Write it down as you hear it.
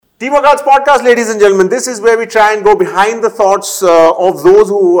Team Workouts podcast, ladies and gentlemen. This is where we try and go behind the thoughts of those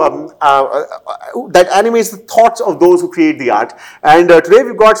who that animates the thoughts of those who create the art. And today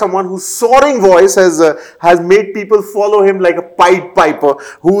we've got someone whose soaring voice has made people follow him like a Pied Piper,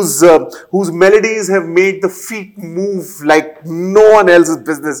 whose melodies have made the feet move like no one else's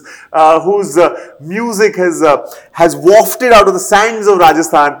business, whose music has wafted out of the sands of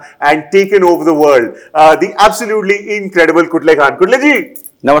Rajasthan and taken over the world. The absolutely incredible Kutle Khan. Kutle ji.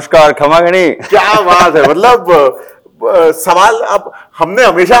 नमस्कार, खमा गणी। क्या बात है। मतलब सवाल अब हमने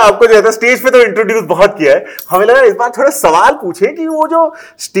हमेशा आपको जो है ना स्टेज पे तो इंट्रोड्यूस बहुत किया है, हमें लगा इस बार थोड़ा सवाल पूछे कि वो जो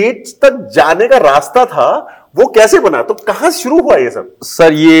स्टेज तक जाने का रास्ता था वो कैसे बना, तो कहाँ शुरू हुआ ये सब?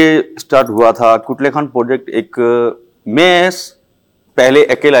 सर ये स्टार्ट हुआ था कुटले खान प्रोजेक्ट। मैं पहले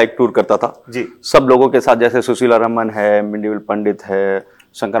अकेला एक टूर करता था जी, सब लोगों के साथ, जैसे सुशीला रमन है, मिंडिवल पंडित है,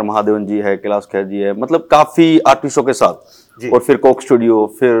 शंकर महादेवन जी है, कैलाश खेर जी है, मतलब काफी आर्टिस्टों के साथ, और फिर कोक स्टूडियो,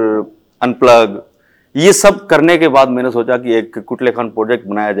 फिर अनप्लग, ये सब करने के बाद मैंने सोचा कि एक कुटले खान प्रोजेक्ट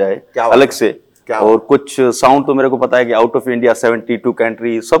बनाया जाए अलग से। और कुछ साउंड तो मेरे को पता है कि आउट ऑफ इंडिया 72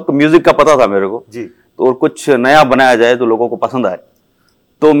 कंट्री, सब म्यूजिक का पता था मेरे को जी, तो और कुछ नया बनाया जाए तो लोगों को पसंद आए।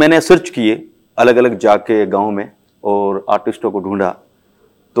 तो मैंने सर्च किए अलग अलग जाके गाँव में और आर्टिस्टों को ढूंढा।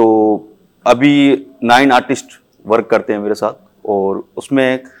 तो अभी 9 आर्टिस्ट वर्क करते हैं मेरे साथ, और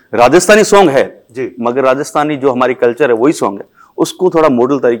उसमें राजस्थानी सॉन्ग है जी, मगर राजस्थानी जो हमारी कल्चर है वही सॉन्ग है, उसको थोड़ा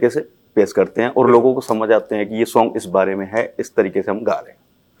मॉडल तरीके से पेश करते हैं और लोगों को समझ आते हैं कि ये सॉन्ग इस बारे में है, इस तरीके से हम गा रहे हैं।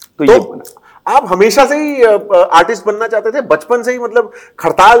 तो ये बना। आप हमेशा से ही आर्टिस्ट बनना चाहते थे, बचपन से ही? मतलब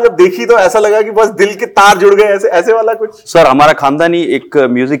खड़ताल जब देखी तो ऐसा लगा कि बस दिल के तार जुड़ गए, ऐसे वाला कुछ? सर हमारा खानदानी एक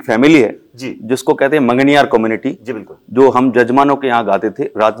म्यूजिक फैमिली है जी, जिसको कहते हैं मंगनियार कम्युनिटी जी, बिल्कुल, जो हम जजमानों के यहाँ गाते थे,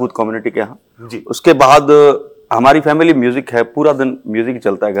 राजपूत कम्युनिटी के यहाँ जी। उसके बाद हमारी फैमिली म्यूजिक है, पूरा दिन म्यूजिक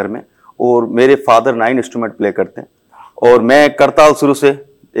चलता है घर में, और मेरे फादर 9 इंस्ट्रूमेंट प्ले करते हैं, और मैं करताल शुरू से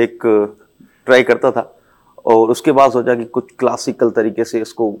एक ट्राई करता था, और उसके बाद सोचा कि कुछ क्लासिकल तरीके से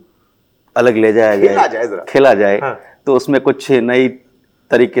इसको अलग ले जाया जाए, खेला जाए। हाँ। तो उसमें कुछ नई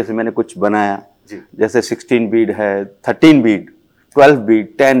तरीके से मैंने कुछ बनाया जी। जैसे 16 बीट है, 13 बीट, 12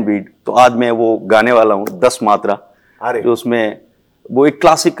 बीट, 10 बीट। तो आज मैं वो गाने वाला हूँ 10 मात्रा, जो उसमें वो एक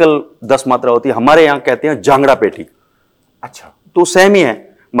क्लासिकल 10 मात्रा होती है, हमारे यहाँ कहते हैं जांगड़ा पेटी। अच्छा, तो सेम ही है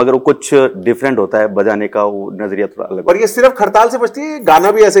मगर वो कुछ डिफरेंट होता है बजाने का, वो नजरिया थोड़ा अलग। और ये सिर्फ खड़ताल से बजती है,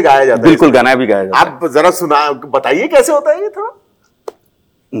 गाना भी ऐसे गाया जाता है? बिल्कुल, गाना भी गाया जाता है। आप जरा सुना बताइए कैसे होता है ये थोड़ा।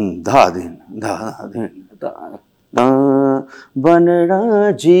 धा दिन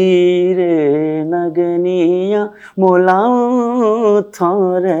बनड़ा जीरे नगनिया मोलाओ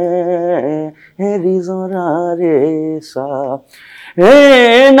थारे रिजोरा रे सा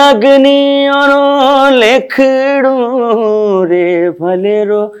ए नगनिया लेखड़ो रे भले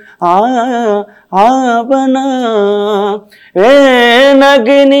रो आ बना ए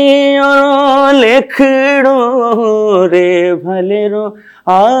नगनिया लेखड़ो रे भले रो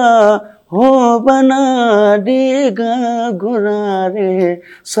आ हो बना देगा गुरा रे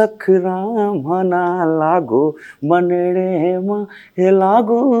सखरा मना लागो मनड़े माँ हे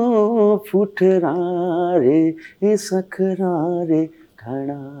लागो फुटरा रे सखरा रे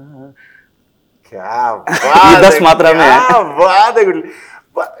खड़ा। क्या बात, 10 मात्रा में है। क्या बात है गुटली।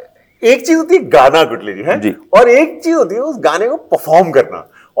 एक चीज होती है गाना गुटली जी, है जी, और एक चीज होती है उस गाने को परफॉर्म करना,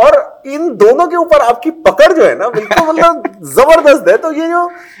 और इन दोनों के ऊपर आपकी पकड़ जो है ना बिल्कुल मतलब जबरदस्त है। तो ये जो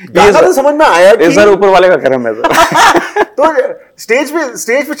गाना तो समझ में आया कि सर ऊपर वाले का करम है सर। तो स्टेज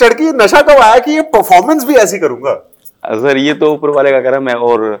पे चढ़ के नशा कब आया कि ये परफॉर्मेंस भी ऐसी करूंगा? सर ये तो ऊपर वाले का करम है,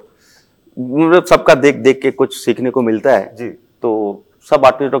 और सबका देख देख के कुछ सीखने को मिलता है जी। तो सब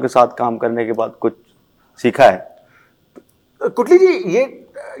आर्टिस्टों के साथ काम करने के बाद कुछ सीखा है। कुटली जी,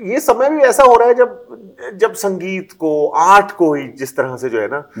 ये समय भी ऐसा हो रहा है जब संगीत को, आर्ट को ही जिस तरह से जो है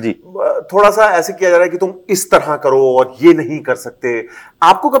ना जी, थोड़ा सा ऐसे किया जा रहा है कि तुम इस तरह करो और ये नहीं कर सकते।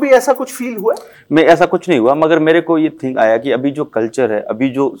 आपको कभी ऐसा कुछ फील हुआ? मैं ऐसा कुछ नहीं हुआ, मगर मेरे को ये थिंक आया कि अभी जो कल्चर है, अभी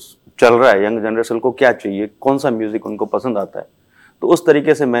जो चल रहा है, यंग जनरेशन को क्या चाहिए, कौन सा म्यूजिक उनको पसंद आता है, तो उस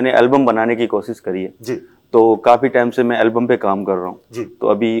तरीके से मैंने एल्बम बनाने की कोशिश करी है जी। तो काफी टाइम से मैं एल्बम पे काम कर रहा हूँ जी। तो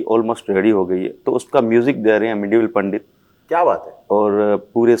अभी ऑलमोस्ट रेडी हो गई है, तो उसका म्यूजिक दे रहे हैं मिंडिवल पंडित। क्या बात है। और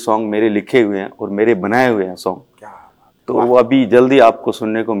पूरे सॉन्ग मेरे लिखे हुए हैं और मेरे बनाए हुए हैं सॉन्ग। तो वो अभी जल्दी आपको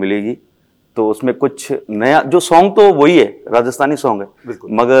सुनने को मिलेगी। तो उसमें कुछ नया, जो सॉन्ग तो वही है, राजस्थानी सॉन्ग है,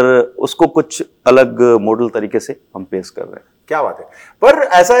 मगर उसको कुछ अलग मॉडल तरीके से हम पेश कर रहे हैं। क्या बात है। पर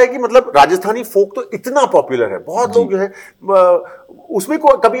ऐसा है कि मतलब राजस्थानी फोक तो इतना पॉपुलर है, बहुत लोग जो है उसमें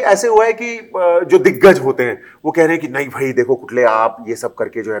कभी ऐसे हुआ है कि जो दिग्गज होते हैं वो कह रहे हैं कि नहीं भाई देखो कुटले, आप ये सब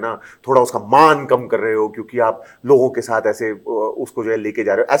करके जो है ना थोड़ा उसका मान कम कर रहे हो क्योंकि आप लोगों के साथ ऐसे उसको जो है लेके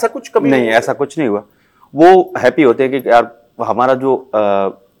जा रहे हो। ऐसा कुछ कभी नहीं, ऐसा कुछ नहीं हुआ। वो हैप्पी होते हैं कि यार हमारा जो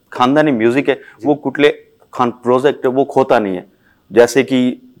खानदानी म्यूजिक है, वो कुटले खान प्रोजेक्ट है, वो खोता नहीं है। जैसे कि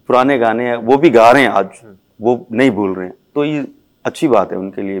पुराने गाने हैं वो भी गा रहे हैं आज, वो नहीं भूल रहे हैं, तो ये अच्छी बात है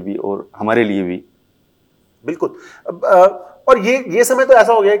उनके लिए भी और हमारे लिए भी। बिल्कुल। और ये समय तो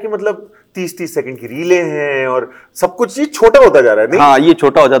ऐसा हो गया है कि मतलब 30-30 सेकंड की रीलें हैं और सब कुछ ये छोटा होता जा रहा है, नहीं? हाँ, ये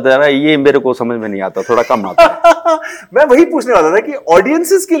छोटा हो जाता जा रहा है, ये मेरे को समझ में नहीं आता, थोड़ा कम आता है। मैं वही पूछने वाला था कि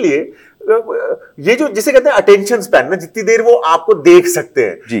ऑडियंसेस के लिए ये जो जिसे कहते हैं अटेंशन स्पैन ना, जितनी देर वो आपको देख सकते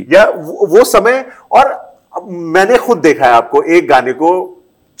हैं या वो समय, और मैंने खुद देखा है आपको एक गाने को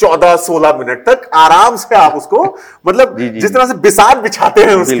 14-16 मिनट तक आराम से आप उसको मतलब जिस तरह से बिसात बिछाते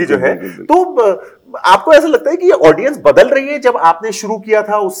हैं उसकी जो है, तो आपको ऐसा लगता है कि ये ऑडियंस बदल रही है जब आपने शुरू किया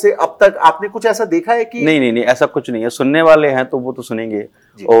था उससे अब तक? आपने कुछ ऐसा देखा है कि नहीं, ऐसा कुछ नहीं है। सुनने वाले हैं तो वो तो सुनेंगे,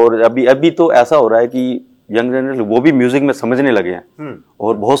 और अभी तो ऐसा हो रहा है कि यंग जनरेशन वो भी म्यूजिक में समझने लगे हैं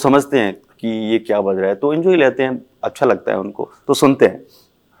और बहुत समझते हैं कि ये क्या बज रहा है, तो एंजॉय लेते हैं, अच्छा लगता है उनको, तो सुनते हैं।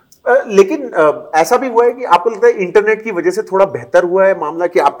 लेकिन ऐसा भी हुआ है कि आपको लगता है इंटरनेट की वजह से थोड़ा बेहतर हुआ है मामला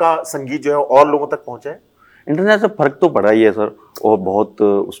कि आपका संगीत जो है और लोगों तक पहुंचा है? इंटरनेट से फर्क तो पड़ा ही है सर, और बहुत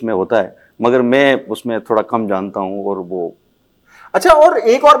उसमें होता है, मगर मैं उसमें थोड़ा कम जानता हूँ। और वो अच्छा, और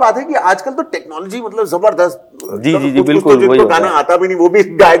एक और बात है कि आजकल तो टेक्नोलॉजी मतलब जबरदस्त। जी बिल्कुल, वही गाना आता भी नहीं वो भी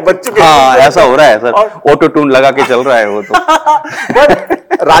गायक बन चुके हैं। हाँ, ऐसा हो रहा है सर, ऑटो ट्यून लगा के चल रहा है वो तो।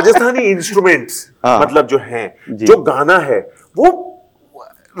 बट राजस्थानी इंस्ट्रूमेंट्स मतलब जो हैं, जो गाना है वो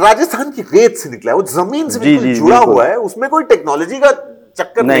राजस्थान की रेत से निकला है, वो जमीन से बिल्कुल जुड़ा हुआ है, उसमें कोई टेक्नोलॉजी का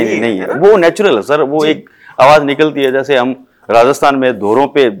चक्कर नहीं है। वो नेचुरल है सर, वो एक आवाज निकलती है। जैसे हम राजस्थान में धोरों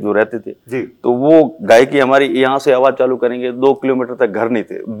पे जो रहते थे तो वो गायकी हमारी यहाँ से आवाज चालू करेंगे, 2 किलोमीटर तक घर नहीं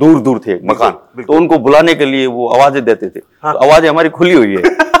थे, दूर दूर थे मकान, तो उनको बुलाने के लिए वो आवाजें देते थे। तो आवाजें हमारी खुली हुई है,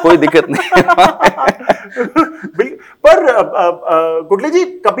 कोई दिक्कत नहीं। पर कुटले जी,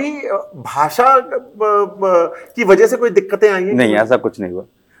 कभी भाषा की वजह से कोई दिक्कतें आई हैं? नहीं, ऐसा कुछ नहीं हुआ।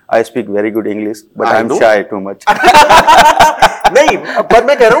 I speak very good English, but I'm shy too much. नहीं, पर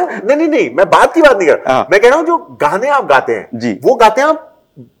मैं कह रहा हूँ, नहीं, मैं बात की बात नहीं कर रहा, मैं कह रहा हूँ जो गाने आप गाते हैं वो गाते हैं आप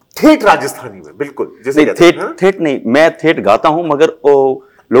ठेठ राजस्थानी में, बिल्कुल जैसे ठेठ नहीं, मैं ठेठ गाता हूँ, मगर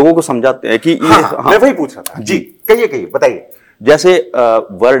लोगों को समझाते हैं कि मैं वही पूछ रहा था। जी कहिए, बताइए। जैसे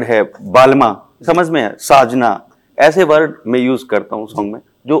वर्ड है बालमा, समझ में है, साजना, ऐसे वर्ड मैं यूज करता हूँ सॉन्ग में,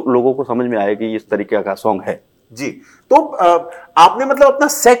 जो लोगों को समझ में आए कि इस तरीके का सॉन्ग है। जी, तो आपने मतलब अपना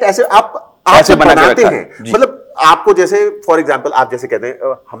सेट ऐसे बनाते हैं, मतलब आपको जैसे फॉर एग्जांपल आप जैसे कहते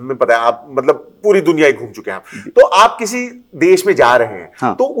हैं, हमें पता है आप मतलब पूरी दुनिया ही घूम चुके हैं, तो आप किसी देश में जा रहे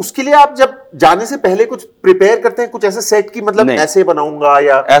हैं, तो उसके लिए आप जब जाने से पहले कुछ प्रिपेयर करते हैं, कुछ ऐसे सेट की मतलब ऐसे बनाऊंगा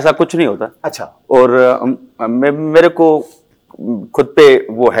या ऐसा कुछ नहीं होता। अच्छा, और मेरे को खुद पे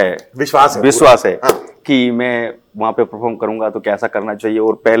वो है विश्वास है कि मैं वहां पे परफॉर्म करूंगा तो कैसा करना चाहिए,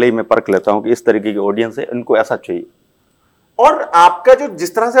 और पहले ही मैं परख लेता हूं कि इस तरीके की ऑडियंस है, इनको ऐसा चाहिए। और आपका जो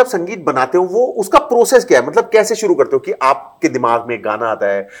जिस तरह से आप संगीत बनाते हो वो उसका प्रोसेस क्या है, मतलब कैसे शुरू करते हो कि आपके दिमाग में एक गाना आता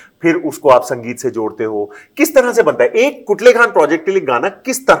है, फिर उसको आप संगीत से जोड़ते हो, किस तरह से बनता है एक कुटले खान प्रोजेक्ट के लिए गाना,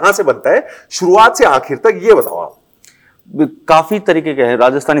 किस तरह से बनता है शुरुआत से आखिर तक, ये बताओ आप। काफी तरीके के हैं।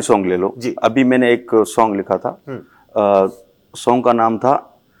 राजस्थानी सॉन्ग ले लो जी, अभी मैंने एक सॉन्ग लिखा था, सॉन्ग का नाम था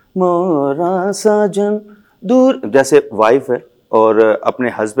मोरा साजन दूर। जैसे वाइफ है और अपने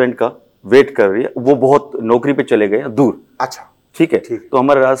हस्बैंड का वेट कर रही है, वो बहुत नौकरी पे चले गए दूर। अच्छा, ठीक है, तो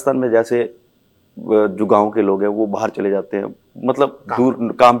हमारे राजस्थान में जैसे जो गांव के लोग हैं वो बाहर चले जाते हैं, मतलब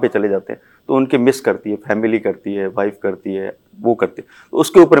दूर काम पे चले जाते हैं, तो उनके मिस करती है, फैमिली करती है, वाइफ करती है, वो करती है, तो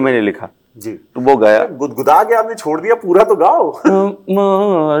उसके ऊपर मैंने लिखा जी, तो वो गाया। गुदगुदा के आपने छोड़ दिया, पूरा तो गाओ।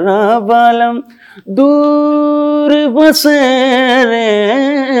 मोरा बालम दूर बसे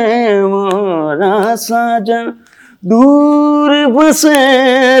रे, मोरा साजन दूर बसे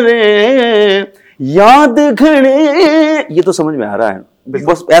रे, याद घड़े, ये तो समझ में आ रहा है,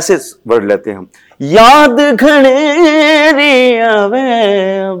 बस ऐसे वर्ड लेते हैं हम, याद घड़े रे आवे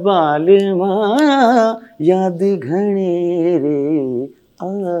बालमा, याद घड़े रे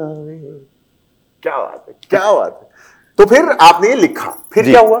आवे। क्या बात है, क्या बात है। तो फिर आपने ये लिखा, फिर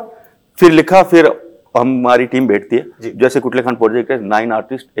क्या हुआ? फिर हमारी टीम बैठती है, जैसे कुटले खान प्रोजेक्ट है, 9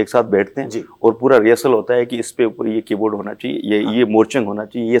 आर्टिस्ट एक साथ बैठते हैं और पूरा रिहर्सल होता है कि इस पे ऊपर ये कीबोर्ड होना चाहिए, ये मोर्चिंग होना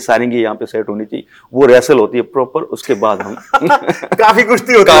चाहिए, ये साइनिंग यहाँ पे सेट होनी चाहिए, वो रिहर्सल होती है प्रॉपर। उसके बाद हम काफी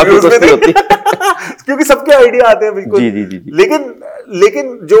कुश्ती होती है क्योंकि सबके आइडिया आते हैं बिल्कुल। जी।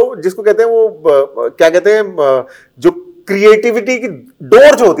 लेकिन जो जिसको कहते हैं वो क्या कहते हैं, जो क्रिएटिविटी की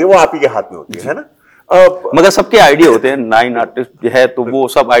डोर जो होती है वो आप ही के हाथ में होती है ना? मगर सबके आइडिया होते हैं, 9 आर्टिस्ट है तो वो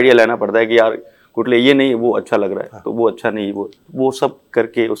सब आइडिया लेना पड़ता है कि यार कुटले ये नहीं, वो अच्छा लग रहा है तो वो अच्छा नहीं, वो सब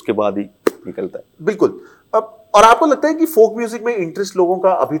करके उसके बाद ही निकलता है। बिल्कुल। और आपको लगता है कि फोक म्यूजिक में इंटरेस्ट लोगों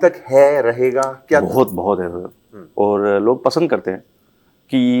का अभी तक है, रहेगा क्या? बहुत है सर, और लोग पसंद करते हैं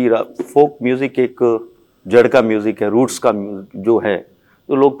कि फोक म्यूजिक एक जड़ का म्यूजिक है, रूट्स का म्यूजिक जो है,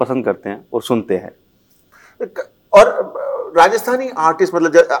 तो लोग पसंद करते हैं और सुनते हैं। और राजस्थानी आर्टिस्ट,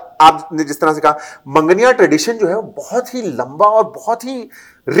 मतलब आपने जिस तरह से कहा, मंगनिया ट्रेडिशन जो है वो बहुत ही लंबा और बहुत ही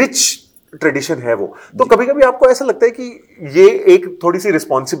रिच ट्रेडिशन है वो, तो कभी कभी आपको ऐसा लगता है कि ये एक थोड़ी सी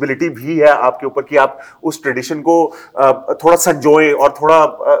रिस्पॉन्सिबिलिटी भी है आपके ऊपर कि आप उस ट्रेडिशन को थोड़ा संजोएं और थोड़ा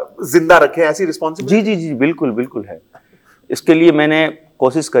जिंदा रखें, ऐसी रिस्पॉन्सिबिलिटी? जी जी जी, बिल्कुल बिल्कुल है। इसके लिए मैंने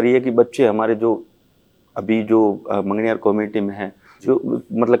कोशिश करी है कि बच्चे हमारे जो अभी जो मंगनियार कम्युनिटी में है, जो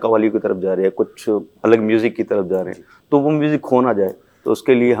मतलब कव्वाली की तरफ जा रहे हैं, कुछ अलग म्यूजिक की तरफ जा रहे हैं, तो वो म्यूजिक खो ना जाए, तो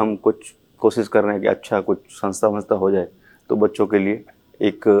उसके लिए हम कुछ कोशिश कर रहे हैं कि अच्छा कुछ संस्था वंस्था हो जाए, तो बच्चों के लिए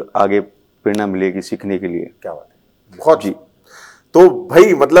एक आगे प्रेरणा मिलेगी सीखने के लिए। क्या बात है, बहुत जी। तो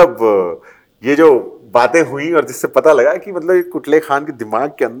भाई मतलब ये जो बातें हुई और जिससे पता लगा कि मतलब कुटले खान के दिमाग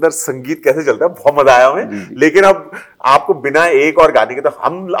के अंदर संगीत कैसे चलता है, बहुत मजा आया हमें। लेकिन अब आपको बिना एक और गाने के, तो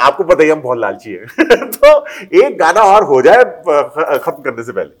हम आपको पता ही हम बहुत लालची हैं तो एक गाना और हो जाए खत्म करने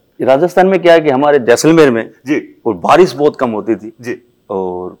से पहले। राजस्थान में क्या है कि हमारे जैसलमेर में जी, और बारिश बहुत कम होती थी जी,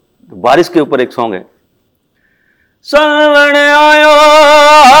 और बारिश के ऊपर एक सॉन्ग है, सावन आयो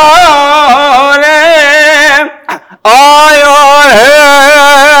रे आयो है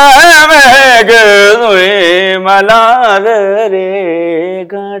मलार रे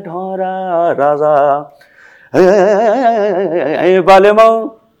गढोरा राजा बालेमो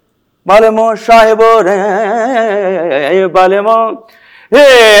बालेमो साहेबो रे बालेमो हे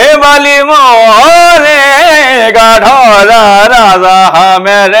बालेमो रे गढोरा राजा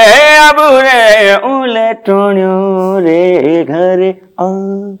मेरे अबुरे उले टोण्यो रे घरे आ।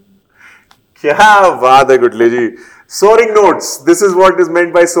 क्या बात है कुटले जी, souring notes, this is what is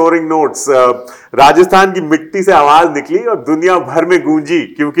meant by souring notes. Rajasthan की मिट्टी से आवाज निकली और दुनिया भर में गूंजी,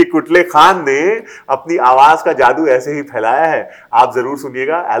 क्योंकि कुटले खान ने अपनी आवाज का जादू ऐसे ही फैलाया है। आप जरूर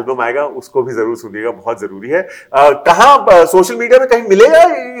सुनिएगा, एल्बम आएगा उसको भी जरूर सुनिएगा, बहुत जरूरी है। कहाँ सोशल मीडिया में कहीं मिलेगा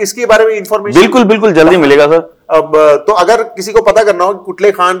इसके बारे में इंफॉर्मेशन? बिल्कुल बिल्कुल जल्दी मिलेगा सर। अब तो अगर किसी को पता करना हो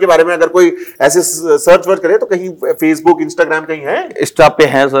कुटले खान के बारे में, अगर कोई ऐसे सर्च वर्च करे, तो कहीं फेसबुक इंस्टाग्राम कहीं है? इंस्टा पे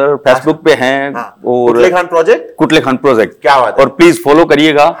है सर, फेसबुक पे हैं। और कुटले खान प्रोजेक्ट, कुटले खान प्रोजेक्ट, क्या बात है। और प्लीज फॉलो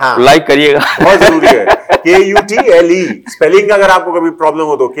करिएगा, लाइक करिएगा, बहुत जरूरी है। KUTLE स्पेलिंग का अगर आपको कभी प्रॉब्लम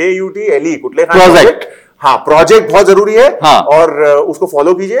हो तो KUTLE कुटले खान प्रोजेक्ट, हाँ प्रोजेक्ट बहुत जरूरी है। हाँ। और उसको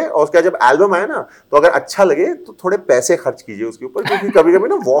फॉलो कीजिए, और उसका जब एल्बम आए ना, तो अगर अच्छा लगे तो थोड़े पैसे खर्च कीजिए उसके ऊपर, क्योंकि कभी कभी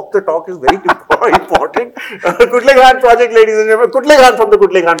ना walk the talk is very important. कुटले Khan project, ladies and gentleman, कुटले Khan from the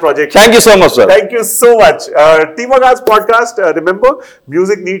कुटले Khan project. Thank you so much sir, thank you so much. Teamwork Arts podcast, remember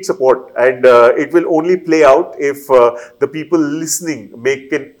music needs support, and it will only play out if the people listening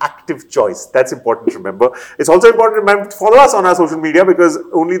make an active choice. That's important to remember. It's also important to remember to follow us on our social media, because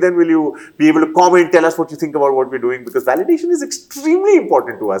only then will you be able to comment, tell us what you think about what we're doing, because validation is extremely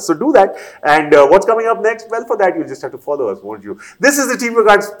important to us. So do that. And what's coming up next? Well, for that you just have to follow us, won't you? This is the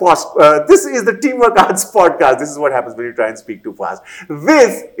Teamwork Arts this is the Teamwork Arts podcast. This is what happens when you try and speak too fast.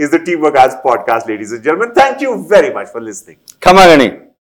 This is the Teamwork Arts podcast, ladies and gentlemen. Thank you very much for listening. Khamagani.